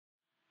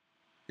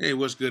Hey,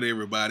 what's good,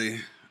 everybody?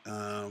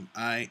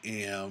 I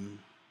am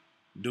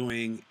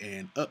doing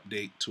an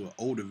update to an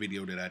older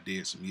video that I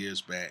did some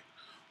years back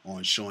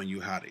on showing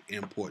you how to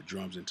import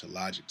drums into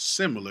Logic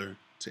similar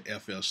to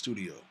FL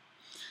Studio.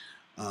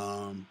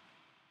 Um,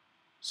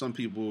 some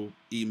people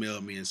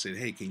emailed me and said,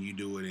 hey, can you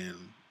do it in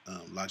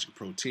Logic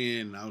Pro 10?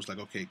 And I was like,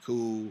 okay,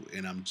 cool.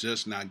 And I'm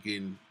just not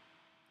getting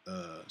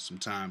some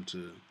time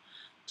to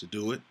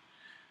do it.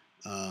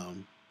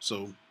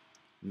 So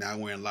now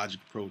we're in Logic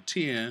Pro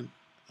 10.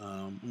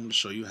 I'm going to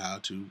show you how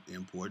to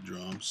import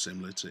drums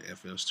similar to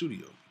FL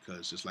Studio,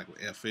 because just like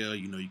with FL,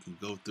 you can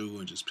go through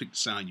and just pick the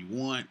sound you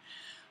want,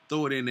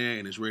 throw it in there,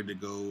 and it's ready to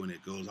go, and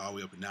it goes all the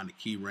way up and down the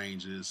key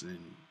ranges, and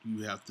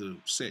you have to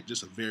set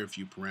just a very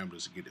few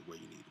parameters to get it where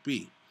you need to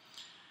be.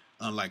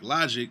 Unlike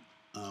Logic,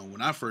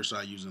 when I first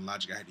started using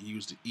Logic, I had to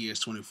use the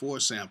ES24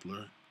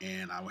 sampler,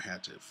 and I would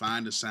have to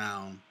find the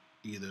sound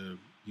either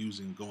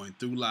going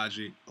through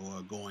Logic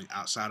or going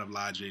outside of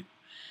Logic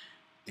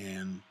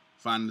and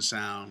finding the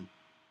sound,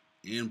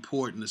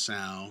 importing the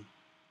sound,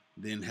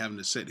 then having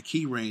to set the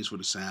key range for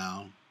the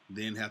sound,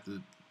 then have to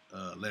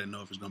let it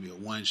know if it's going to be a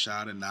one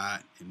shot or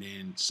not, and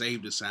then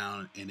save the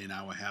sound, and then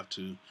I would have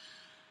to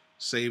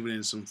save it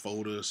in some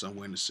folder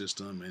somewhere in the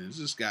system, and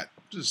it's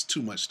just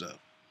too much stuff.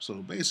 So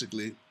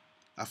basically,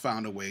 I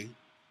found a way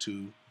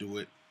to do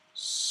it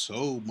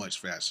so much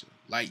faster,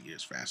 light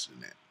years faster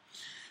than that,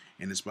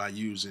 and it's by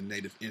using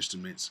Native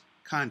Instruments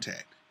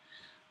Kontakt.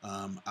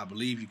 I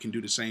believe you can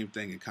do the same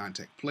thing in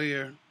Kontakt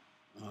Player.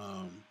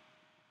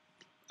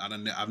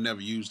 I've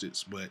never used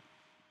it, but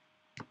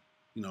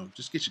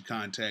just get your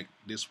Kontakt.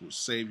 This will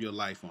save your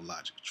life on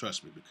Logic.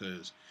 Trust me,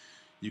 because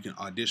you can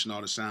audition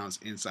all the sounds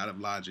inside of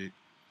Logic,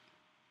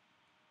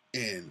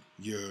 and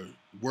your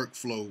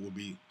workflow will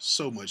be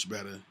so much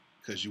better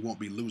because you won't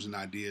be losing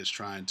ideas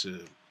trying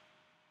to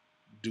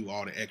do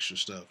all the extra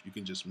stuff. You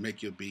can just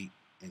make your beat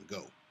and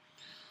go.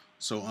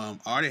 So I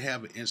already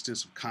have an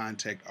instance of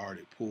Kontakt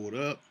already pulled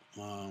up.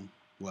 Well,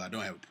 I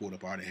don't have it pulled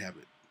up. I already have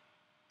it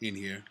in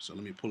here. So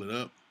let me pull it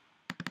up.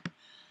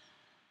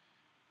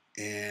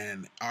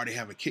 And I already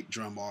have a kick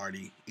drum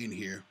already in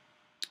here.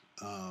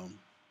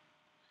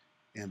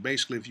 And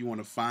basically, if you want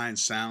to find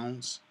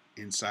sounds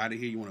inside of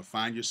here, you want to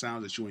find your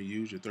sounds that you want to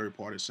use, your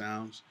third-party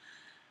sounds.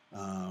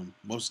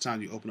 Most of the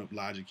time you open up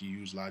Logic, you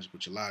use Logic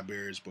with your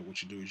libraries, but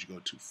what you do is you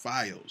go to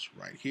Files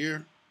right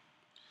here,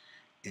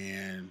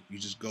 and you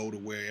just go to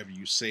wherever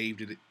you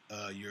saved it,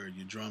 your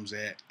drums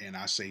at, and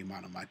I save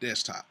mine on my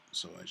desktop.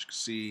 So as you can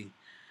see,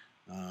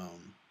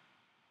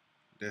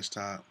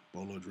 desktop,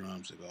 Bolo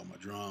drums, they go all my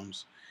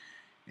drums,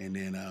 and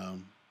then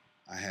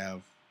I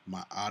have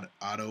my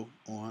auto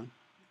on,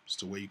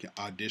 so where you can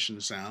audition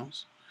the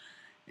sounds,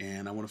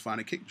 and I want to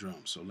find a kick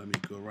drum. So let me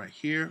go right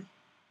here,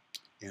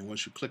 and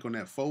once you click on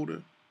that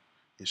folder,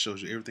 it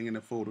shows you everything in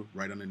the folder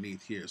right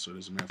underneath here. So it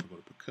doesn't matter if I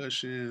go to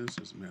percussions,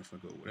 doesn't matter if I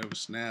go whatever,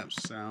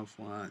 snaps, sound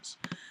fonts.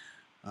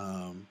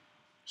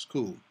 It's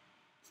cool.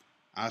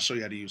 I'll show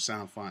you how to use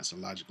sound fonts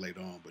in Logic later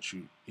on, but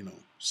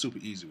super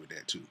easy with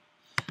that too.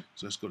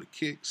 So let's go to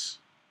kicks.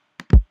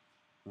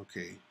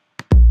 Okay.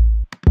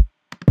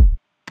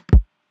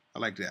 I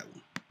like that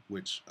one,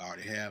 which I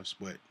already have,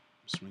 but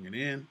swing it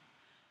in.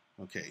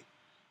 Okay.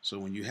 So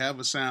when you have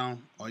a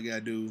sound, all you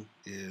gotta do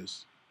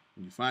is,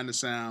 when you find the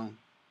sound,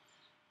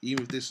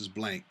 even if this is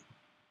blank,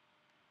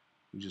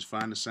 you just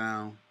find the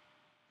sound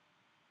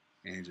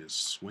and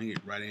just swing it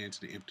right into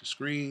the empty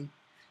screen,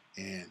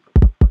 and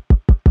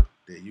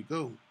there you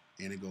go.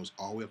 And it goes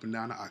all the way up and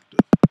down the octave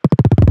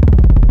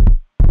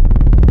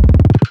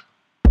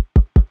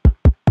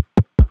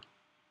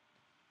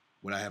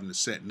without having to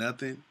set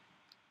nothing.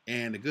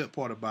 And the good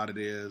part about it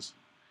is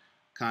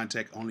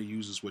Kontakt only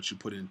uses what you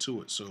put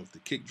into it. So if the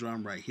kick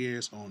drum right here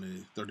is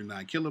only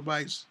 39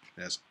 kilobytes,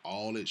 that's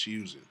all it's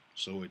using.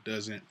 So it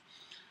doesn't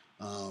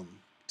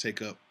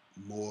take up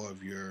more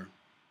of your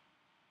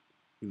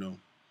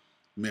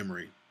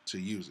memory to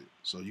use it.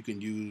 So you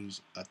can use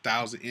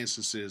 1,000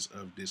 instances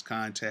of this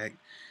Kontakt.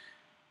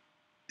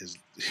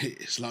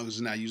 As long as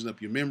it's not using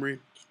up your memory,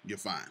 you're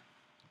fine.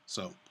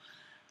 So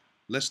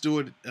let's do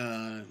it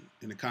in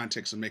the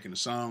context of making a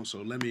song.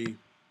 So let me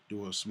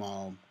do a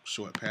small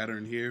short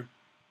pattern here.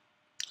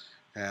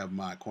 Have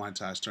my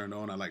quantize turned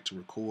on. I like to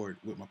record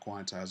with my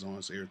quantize on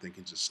so everything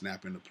can just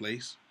snap into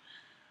place.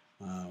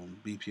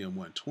 BPM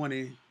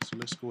 120. So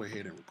let's go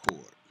ahead and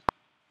record.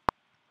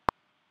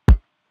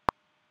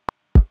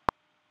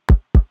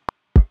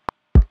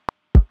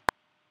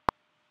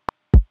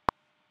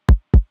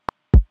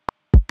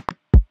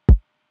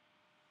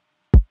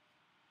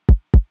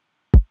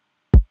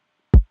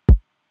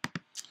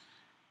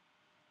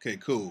 Okay,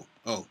 cool.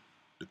 Oh,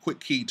 the quick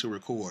key to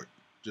record.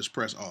 Just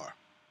press R.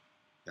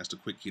 That's the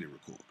quick key to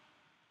record.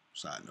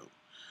 Side note.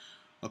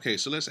 Okay,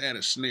 so let's add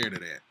a snare to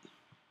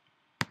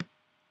that.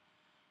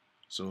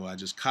 So I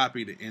just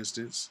copy the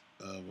instance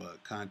of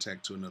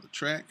Kontakt to another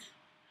track,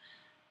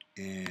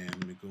 and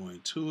let me go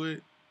into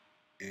it.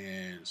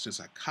 And since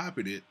I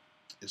copied it,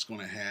 it's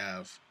going to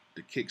have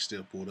the kick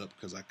still pulled up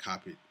because I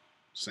copied the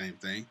same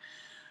thing.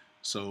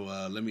 So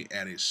let me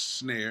add a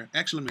snare.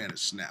 Actually, let me add a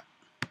snap.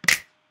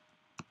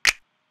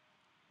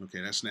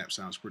 Okay, that snap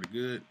sounds pretty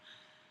good.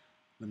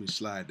 Let me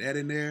slide that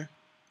in there.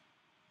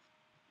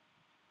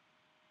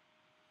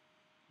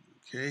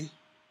 Okay.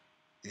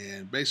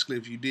 And basically,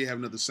 if you did have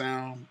another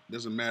sound,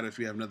 doesn't matter if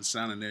you have another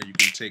sound in there, you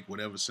can take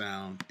whatever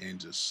sound and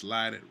just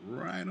slide it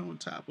right on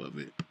top of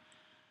it,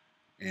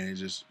 and it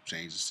just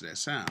changes to that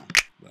sound.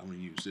 But I'm going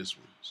to use this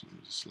one. So I'm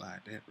going to just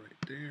slide that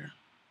right there.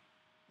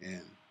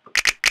 And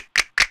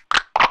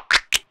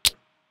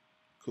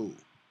cool.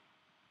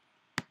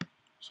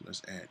 So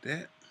let's add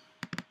that.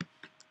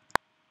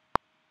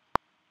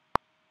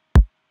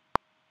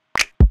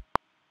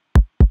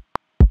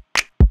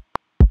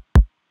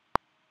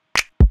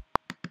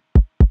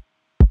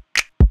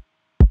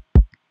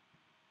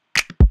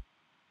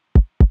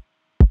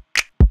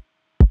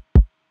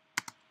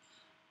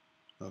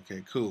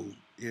 Okay, cool.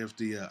 If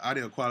the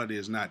audio quality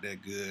is not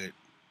that good,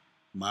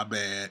 my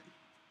bad.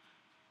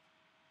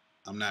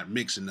 I'm not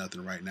mixing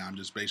nothing right now. I'm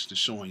just basically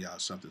showing y'all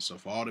something. So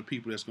for all the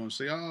people that's going to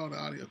say, oh, the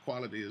audio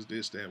quality is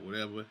this, that,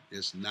 whatever,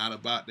 it's not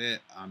about that.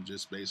 I'm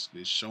just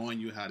basically showing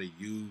you how to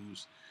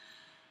use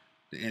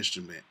the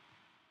instrument.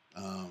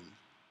 And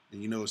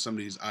you know, some of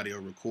these audio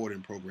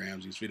recording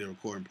programs, these video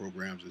recording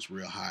programs, it's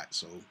real hot.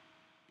 So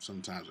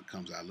sometimes it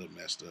comes out a little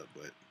messed up.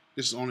 But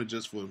this is only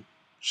just for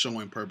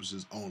showing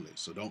purposes only.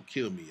 So don't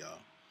kill me, y'all.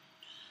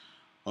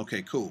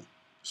 Okay, cool.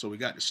 So we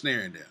got the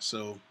snare in there.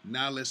 So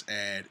now let's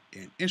add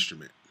an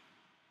instrument.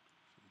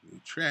 New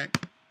track.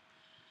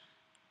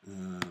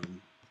 Let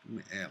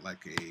me add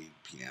like a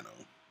piano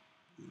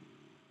or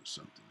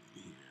something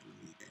in here.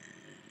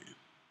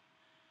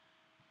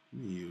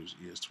 Let me use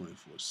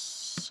ES24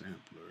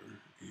 sampler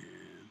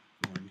and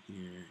go in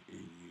here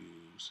and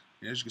use.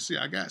 And as you can see,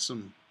 I got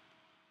some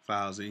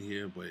files in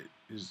here, but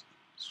it's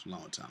a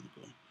long time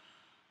ago.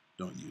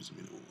 Don't use them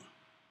anymore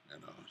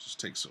at all. It just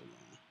takes so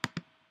long.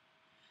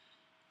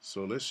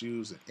 So let's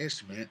use an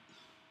instrument.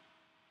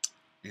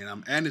 And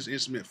I'm adding this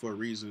instrument for a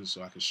reason,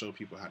 so I can show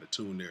people how to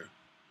tune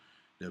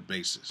their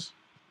basses,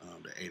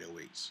 the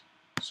 808s.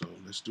 So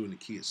let's do it in the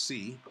key of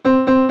C. Ooh,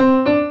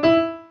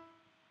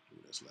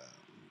 that's loud.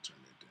 Let me turn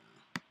that down.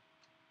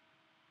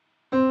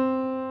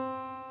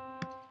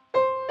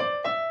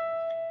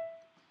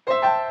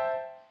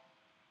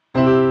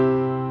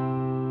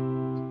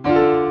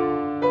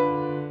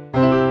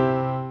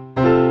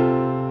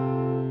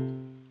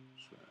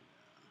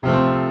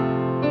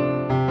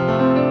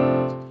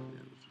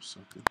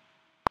 Something.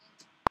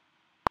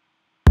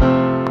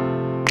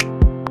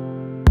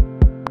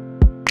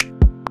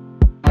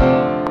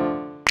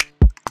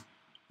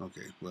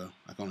 Okay, well,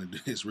 I can only do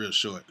this real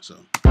short, so.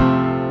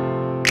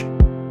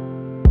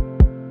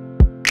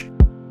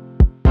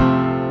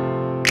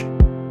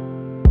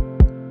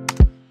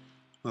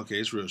 Okay,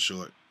 it's real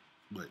short,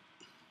 but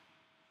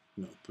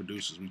you know,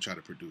 producers, we try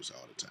to produce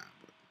all the time,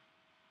 but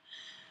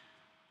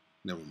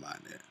never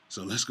mind that.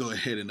 So let's go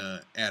ahead and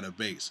add a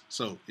bass.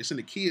 So it's in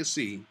the key of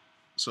C.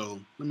 So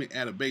let me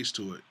add a bass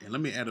to it, and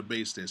let me add a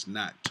bass that's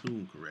not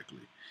tuned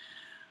correctly.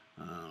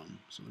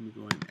 So let me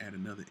go ahead and add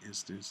another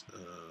instance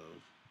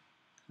of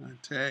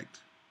Kontakt,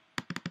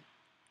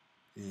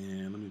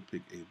 and let me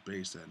pick a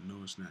bass that I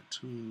know it's not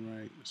tuned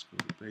right. Let's go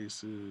to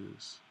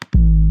basses.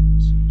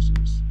 Let's use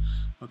this.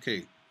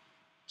 Okay,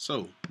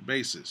 so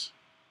basses,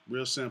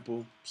 real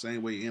simple,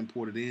 same way you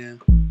import it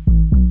in.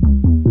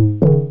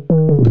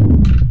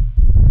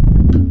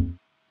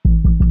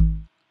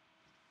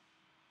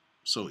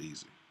 So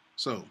easy.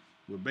 So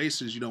with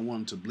basses, you don't want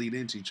them to bleed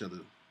into each other.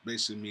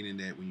 Basically meaning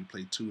that when you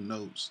play two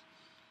notes,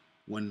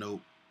 one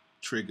note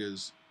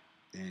triggers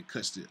and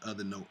cuts the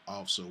other note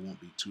off, so it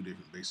won't be two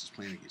different basses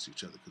playing against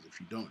each other. Because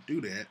if you don't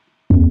do that,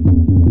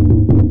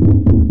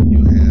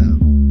 you'll have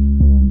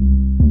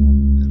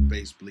that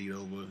bass bleed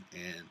over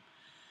and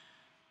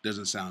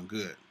doesn't sound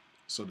good.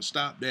 So to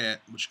stop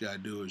that, what you gotta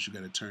do is you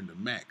gotta turn the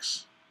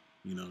max.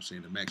 You know what I'm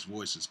saying? The max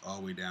voice is all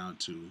the way down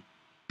to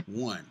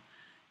 1.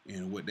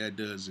 And what that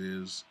does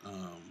is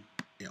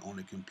it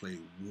only can play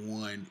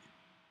one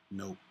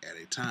note at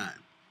a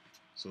time.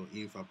 So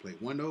even if I play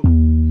one note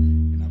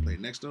and I play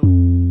the next note,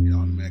 it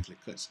automatically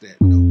cuts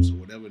that note. So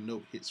whatever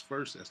note hits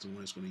first, that's the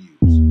one it's going to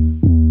use.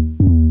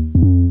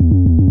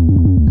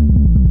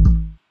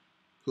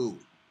 Cool.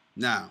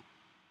 Now,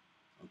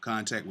 on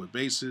Kontakt with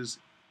basses,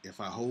 if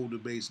I hold the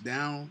bass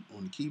down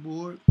on the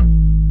keyboard,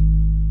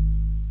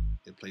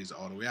 it plays it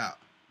all the way out.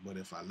 But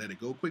if I let it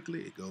go quickly,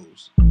 it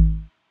goes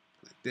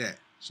like that.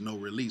 There's no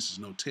release, there's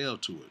no tail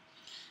to it.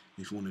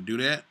 If you want to do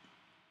that,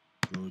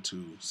 go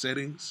to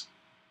settings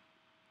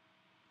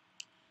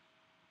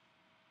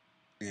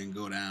and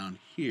go down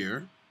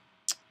here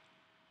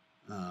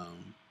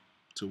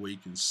to where you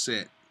can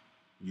set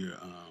your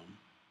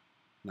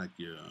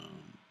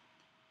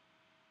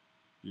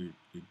your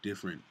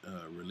different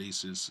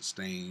releases,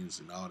 sustains,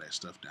 and all that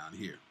stuff down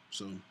here.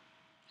 So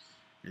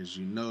as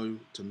you know,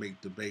 to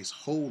make the bass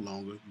hold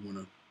longer, you want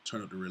to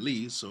turn up the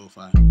release. So if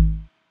I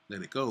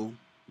let it go,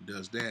 it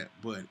does that.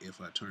 But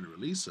if I turn the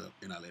release up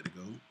and I let it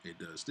go, it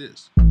does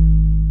this.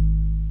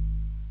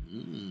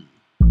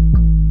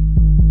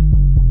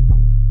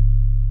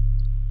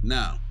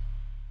 Now,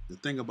 The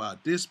thing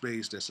about this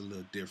bass that's a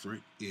little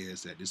different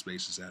is that this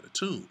bass is out of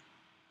tune.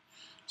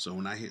 So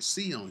when I hit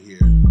C on here,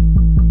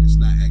 it's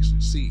not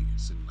actually C,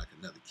 it's in like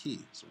another key.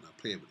 So when I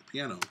play it with the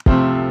piano,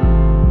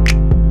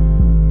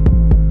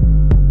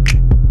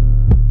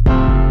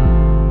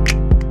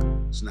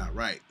 it's not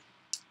right.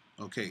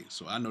 Okay,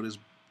 so I know this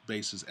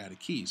bass is out of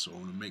key, so I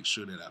want to make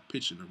sure that I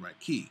pitch in the right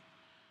key.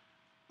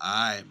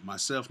 I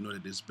myself know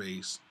that this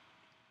bass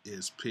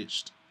is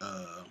pitched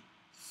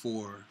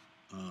 4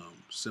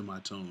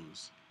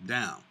 semitones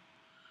down.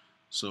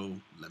 So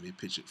let me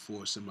pitch it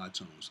 4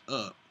 semitones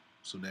up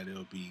so that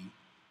it'll be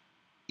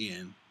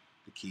in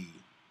the key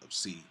of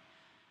C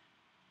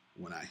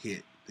when I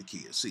hit the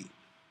key of C.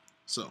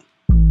 So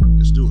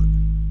let's do it.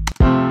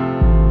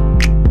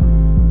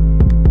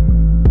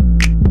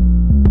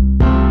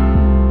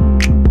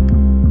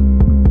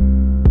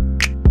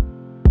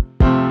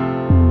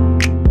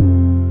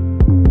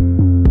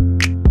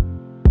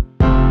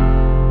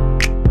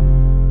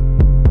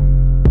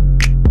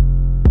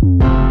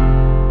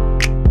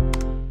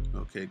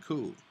 Okay,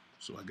 cool.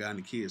 So I got in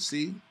the key of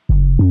C.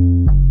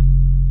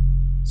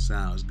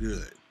 Sounds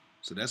good.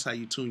 So that's how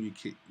you tune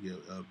your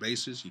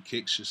basses, your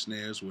kicks, your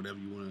snares, whatever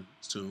you want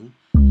to tune.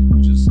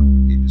 You just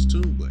hit this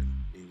tune button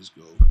and you just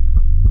go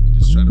and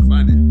just try to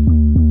find it.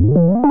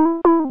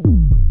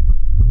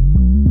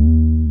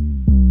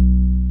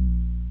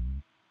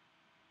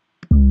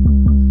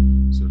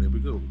 So there we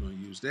go. We're going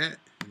to use that,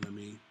 and let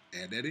me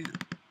add that in.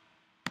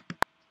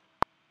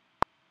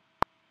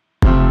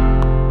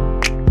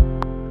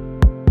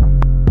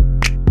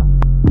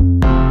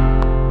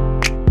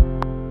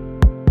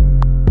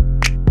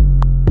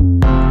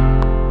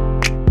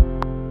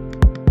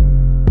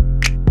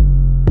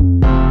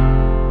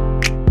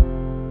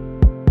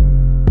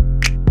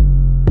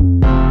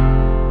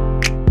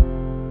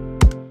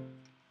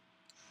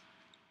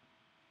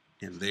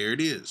 And there it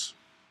is.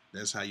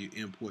 That's how you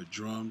import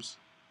drums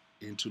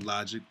into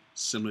Logic,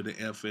 similar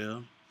to FL.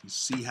 You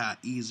see how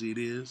easy it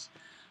is.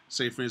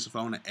 Say, for instance, if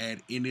I want to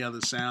add any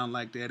other sound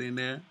like that in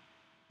there,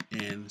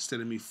 and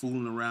instead of me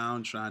fooling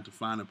around trying to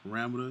find the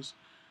parameters,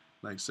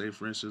 like say,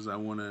 for instance, I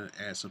want to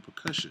add some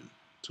percussion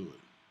to it.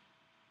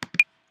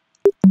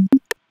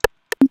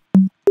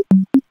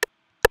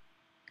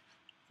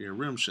 Here, a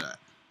rim shot.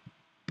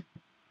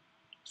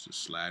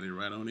 Just slide it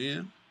right on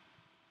in.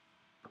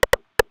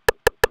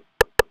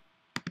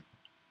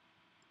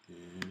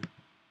 And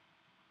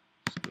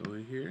let's go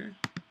in here.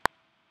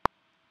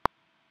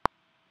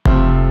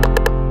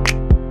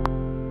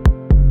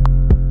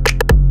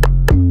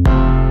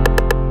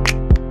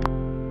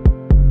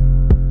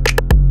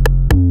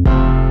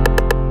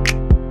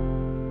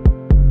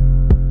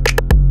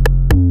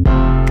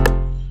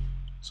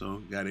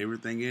 So got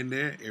everything in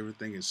there.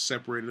 Everything is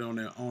separated on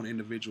their own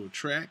individual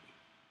track.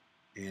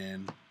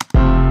 And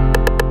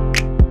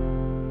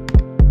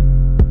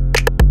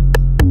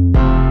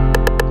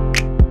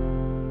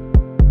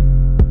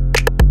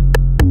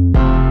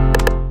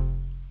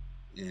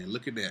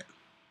look at that.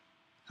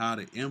 How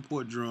to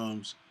import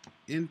drums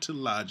into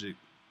Logic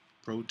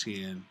Pro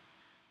 10,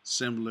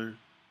 similar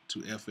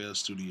to FL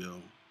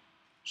Studio.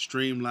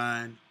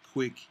 Streamlined,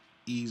 quick,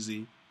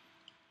 easy.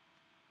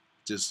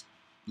 Just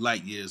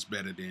light years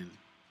better than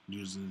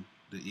using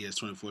the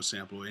ES24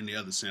 sampler or any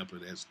other sampler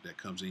that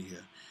comes in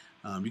here.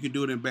 You can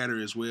do it in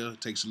battery as well. It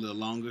takes a little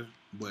longer,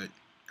 but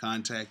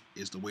Kontakt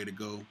is the way to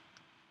go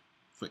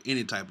for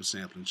any type of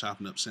sampling,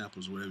 chopping up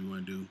samples, whatever you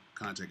want to do.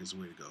 Kontakt is the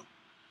way to go.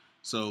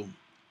 So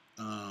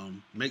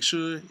make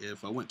sure,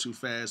 if I went too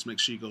fast, make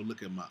sure you go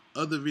look at my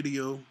other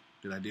video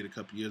that I did a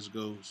couple years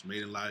ago. It's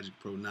made in Logic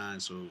Pro 9,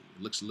 so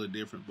it looks a little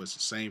different, but it's the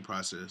same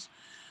process.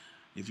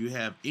 If you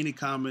have any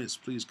comments,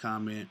 please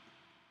comment.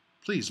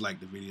 Please like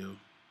the video,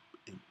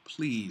 and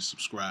please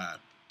subscribe.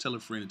 Tell a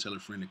friend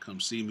to come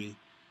see me.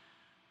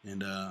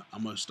 And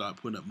I'm going to start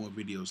putting up more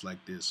videos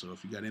like this. So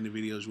if you got any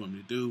videos you want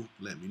me to do,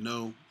 let me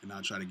know, and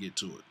I'll try to get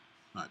to it.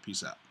 All right,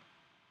 peace out.